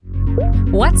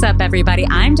What's up, everybody?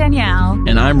 I'm Danielle.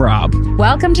 And I'm Rob.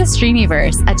 Welcome to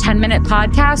Streamyverse, a 10-minute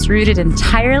podcast rooted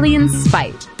entirely in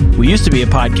spite. We used to be a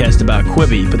podcast about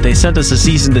Quibi, but they sent us a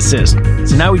cease and desist.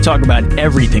 So now we talk about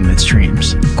everything that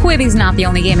streams. Quibi's not the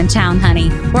only game in town, honey.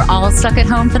 We're all stuck at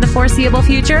home for the foreseeable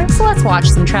future, so let's watch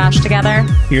some trash together.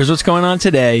 Here's what's going on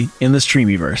today in the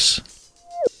Streamyverse.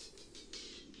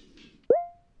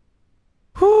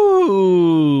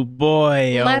 Ooh,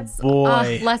 boy,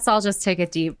 boy. Let's all just take a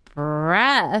deep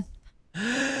breath.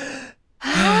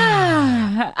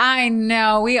 I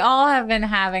know. We all have been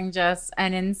having just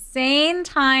an insane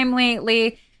time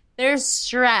lately. There's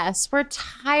stress. We're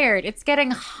tired. It's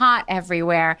getting hot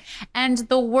everywhere. And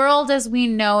the world as we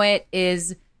know it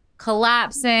is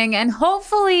collapsing and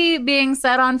hopefully being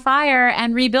set on fire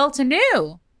and rebuilt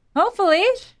anew. Hopefully.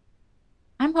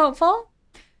 I'm hopeful.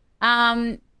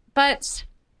 But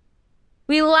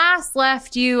we last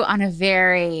left you on a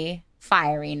very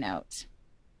fiery note.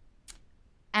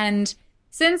 And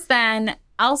since then,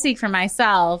 I'll speak for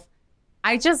myself.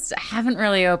 I just haven't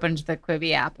really opened the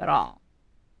Quibi app at all.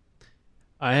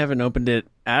 I haven't opened it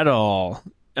at all.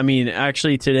 I mean,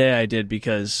 actually today I did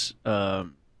because I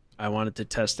wanted to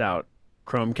test out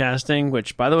Chromecasting,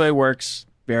 which by the way works,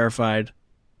 verified.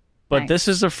 But Nice. This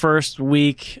is the first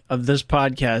week of this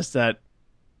podcast that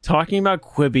talking about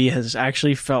Quibi has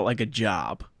actually felt like a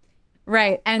job.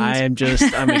 Right. And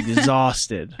I'm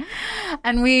exhausted.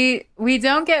 And we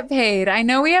don't get paid. I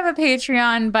know we have a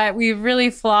Patreon, but we've really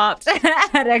flopped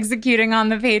at executing on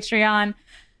the Patreon.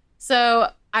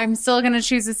 So I'm still going to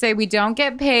choose to say we don't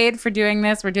get paid for doing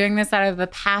this. We're doing this out of the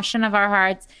passion of our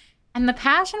hearts. And the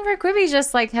passion for Quibi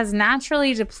just has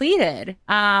naturally depleted.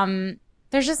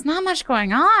 There's just not much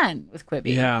going on with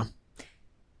Quibi. Yeah.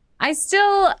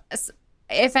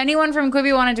 If anyone from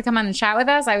Quibi wanted to come on and chat with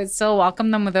us, I would still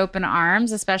welcome them with open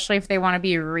arms, especially if they want to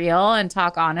be real and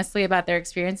talk honestly about their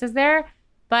experiences there.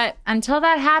 But until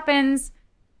that happens,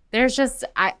 there's just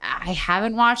I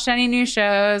haven't watched any new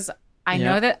shows. I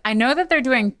know that they're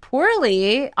doing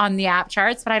poorly on the app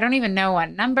charts, but I don't even know what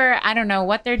number. I don't know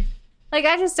what they're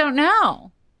I just don't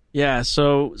know. Yeah,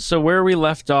 so where we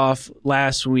left off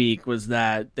last week was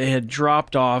that they had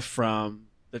dropped off from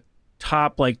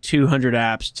top 200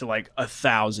 apps to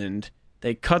 1,000.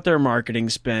 They cut their marketing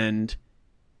spend.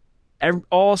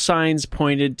 All signs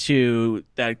pointed to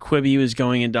that Quibi was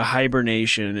going into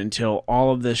hibernation until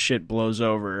all of this shit blows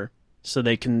over so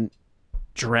they can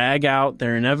drag out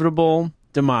their inevitable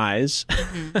demise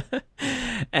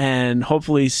and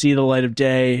hopefully see the light of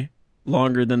day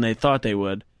longer than they thought they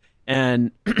would. And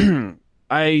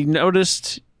I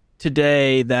noticed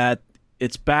today that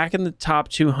it's back in the top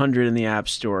 200 in the App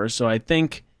Store. So I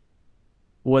think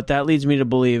what that leads me to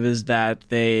believe is that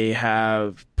they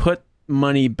have put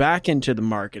money back into the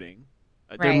marketing.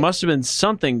 Right. There must have been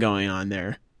something going on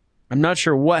there. I'm not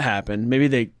sure what happened. Maybe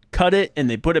they cut it and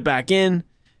they put it back in.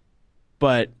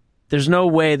 But there's no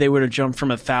way they would have jumped from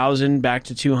 1,000 back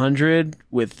to 200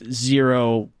 with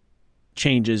zero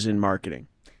changes in marketing.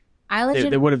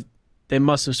 They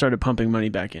must have started pumping money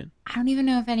back in. I don't even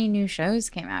know if any new shows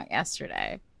came out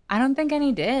yesterday. I don't think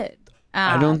any did.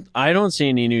 I don't see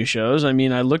any new shows. I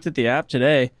mean, I looked at the app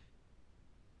today.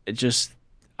 It just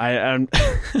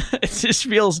it just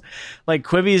feels like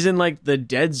Quibi's in the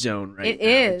dead zone right now. It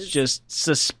is. It's just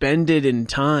suspended in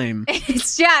time.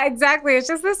 Yeah, exactly. It's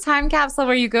just this time capsule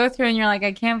where you go through and you're like,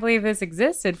 I can't believe this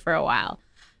existed for a while.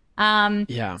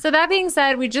 Yeah. So that being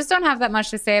said, we just don't have that much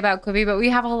to say about Quibi, but we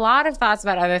have a lot of thoughts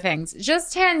about other things.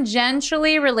 Just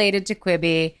tangentially related to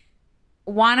Quibi,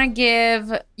 want to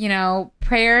give,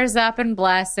 prayers up and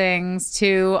blessings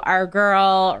to our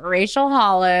girl, Rachel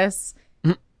Hollis.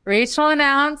 Rachel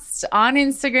announced on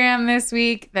Instagram this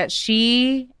week that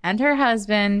she and her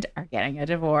husband are getting a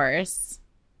divorce.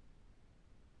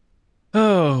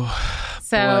 Oh,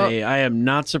 boy, I am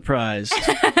not surprised.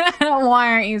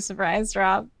 Why aren't you surprised,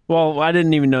 Rob? Well, I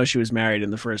didn't even know she was married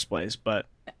in the first place, but,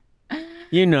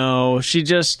 she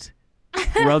just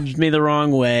rubs me the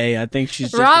wrong way. I think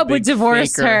she's just Rob a big would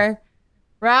divorce faker. her.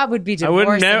 Rob would be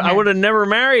divorcing her. I would have never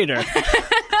married her.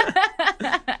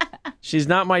 She's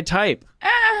not my type.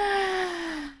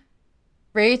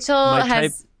 Rachel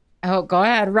has... Oh, go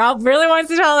ahead. Rob really wants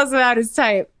to tell us about his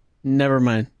type. Never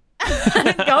mind.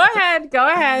 Go ahead.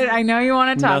 I know you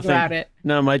want to talk about it.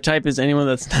 No, my type is anyone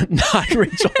that's not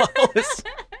Rachel Hollis.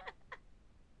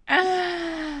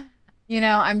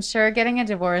 I'm sure getting a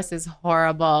divorce is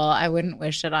horrible. I wouldn't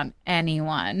wish it on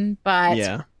anyone. But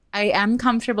yeah. I am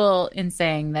comfortable in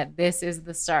saying that this is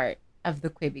the start of the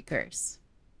Quibi curse.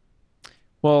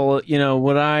 Well,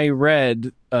 what I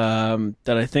read that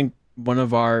I think one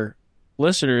of our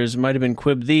listeners might have been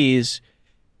Quib These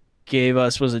gave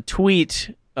us was a tweet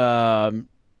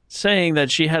saying that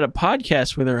she had a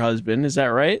podcast with her husband. Is that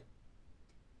right?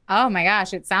 Oh my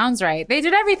gosh, it sounds right. They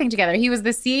did everything together. He was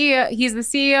the CEO. He's the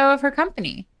CEO of her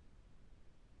company.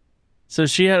 So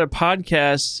she had a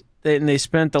podcast, and they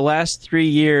spent the last 3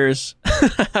 years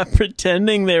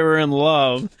pretending they were in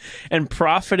love and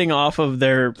profiting off of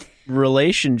their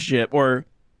relationship.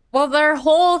 Well, their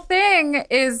whole thing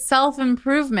is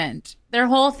self-improvement. Their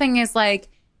whole thing is like,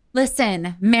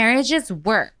 listen, marriage is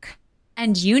work.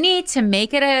 And you need to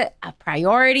make it a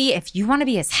priority if you want to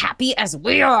be as happy as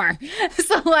we are.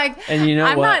 So, like, and you know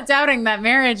I'm not doubting that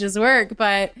marriage is work,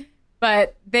 but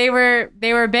they were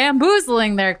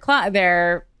bamboozling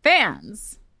their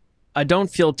fans. I don't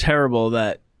feel terrible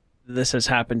that this has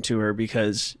happened to her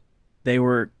because they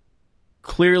were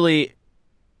clearly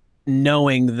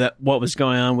knowing that what was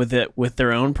going on with it with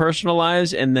their own personal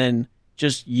lives, and then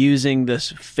just using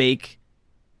this fake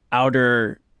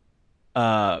outer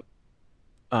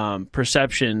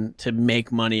perception to make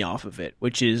money off of it,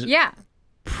 which is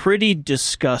pretty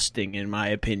disgusting in my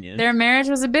opinion. Their marriage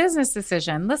was a business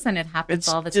decision. Listen, it happens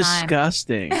all the time. It's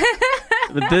disgusting.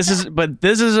 but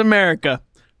this is America.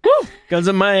 Woo! Guns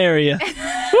in my area.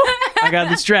 Woo! I got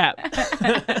the strap.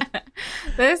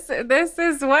 This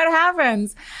is what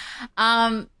happens.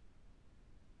 I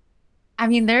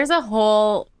mean, there's a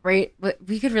whole we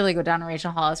could really go down a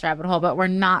Rachel Hollis rabbit hole, but we're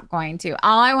not going to.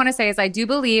 All I want to say is I do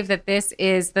believe that this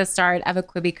is the start of a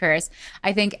Quibi curse.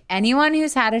 I think anyone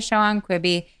who's had a show on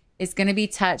Quibi is going to be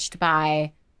touched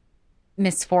by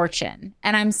misfortune.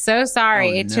 And I'm so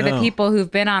sorry to the people who've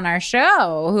been on our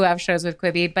show who have shows with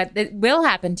Quibi, but it will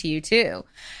happen to you too.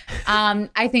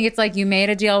 I think it's like you made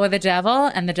a deal with the devil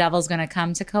and the devil's going to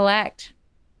come to collect.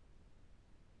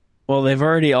 Well, they've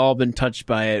already all been touched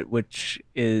by it, which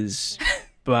is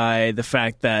by the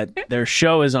fact that their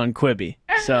show is on Quibi.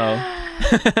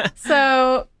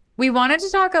 So we wanted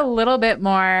to talk a little bit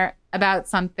more about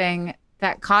something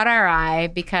that caught our eye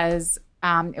because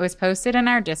it was posted in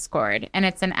our Discord, and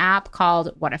it's an app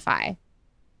called Whatify.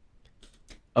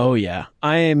 Oh, yeah.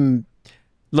 When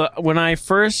I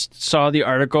first saw the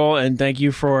article, and thank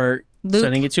you for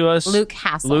sending it to us. Luke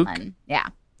Hasselman.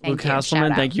 Luke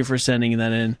Hasselman, thank you for sending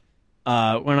that in.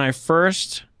 When I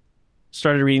first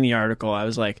started reading the article, I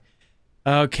was like,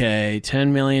 okay, $10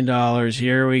 million,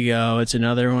 here we go. It's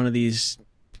another one of these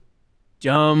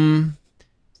dumb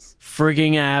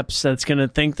frigging apps that's going to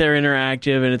think they're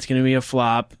interactive and it's going to be a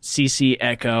flop. CC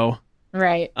Echo.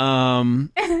 Right. And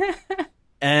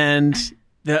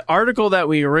the article that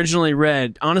we originally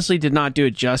read honestly did not do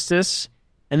it justice.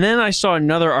 And then I saw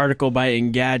another article by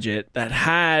Engadget that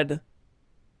had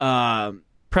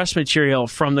press material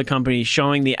from the company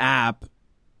showing the app,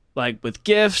 like with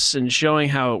GIFs and showing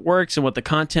how it works and what the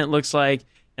content looks like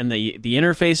and the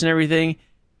interface and everything.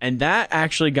 And that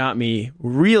actually got me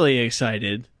really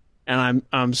excited. And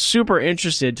I'm super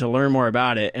interested to learn more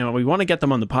about it. And we want to get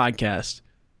them on the podcast.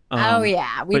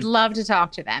 We'd love to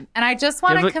talk to them. And I just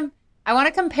want to I want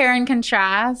to compare and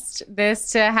contrast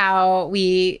this to how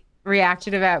we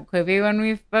reacted about Quibi when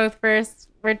we both first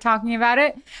were talking about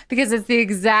it, because it's the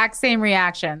exact same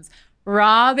reactions.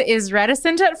 Rob is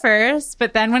reticent at first,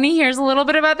 but then when he hears a little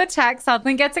bit about the tech,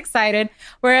 suddenly gets excited.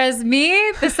 Whereas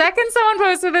me, the second someone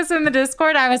posted this in the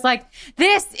Discord, I was like,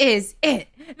 this is it.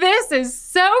 This is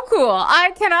so cool.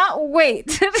 I cannot wait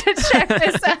to check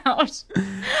this out.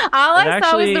 All I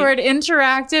saw was the word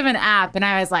interactive and app, and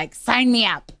I was like, sign me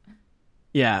up.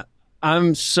 Yeah,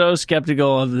 I'm so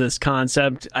skeptical of this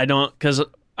concept. Because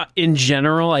in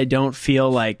general, I don't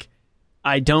feel like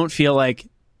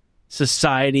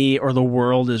society or the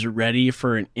world is ready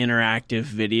for an interactive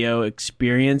video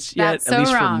experience yet. That's so at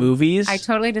least wrong. For movies. I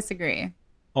totally disagree.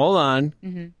 Hold on.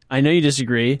 Mm-hmm. I know you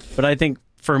disagree, but I think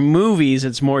for movies,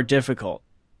 it's more difficult.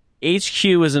 HQ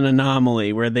is an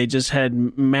anomaly where they just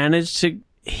had managed to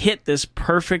hit this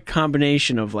perfect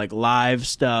combination of like live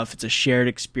stuff. It's a shared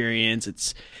experience.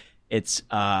 It's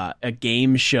a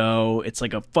game show. It's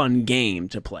like a fun game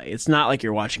to play. It's not like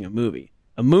you're watching a movie.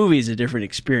 A movie is a different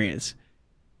experience.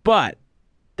 But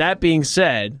that being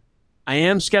said, I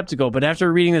am skeptical. But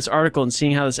after reading this article and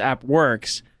seeing how this app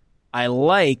works, I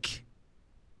like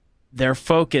their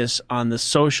focus on the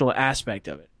social aspect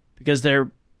of it. Because they're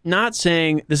not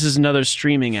saying this is another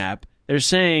streaming app. They're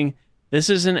saying this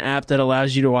is an app that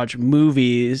allows you to watch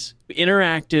movies,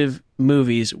 interactive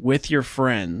movies with your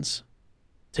friends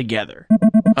together.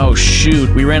 Oh, shoot.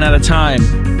 We ran out of time.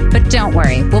 But don't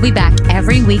worry. We'll be back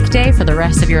every weekday for the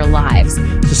rest of your lives.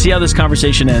 To see how this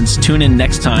conversation ends, tune in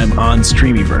next time on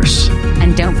Streamyverse.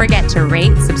 And don't forget to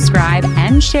rate, subscribe,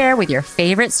 and share with your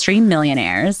favorite stream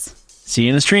millionaires. See you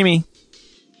in the Streamy.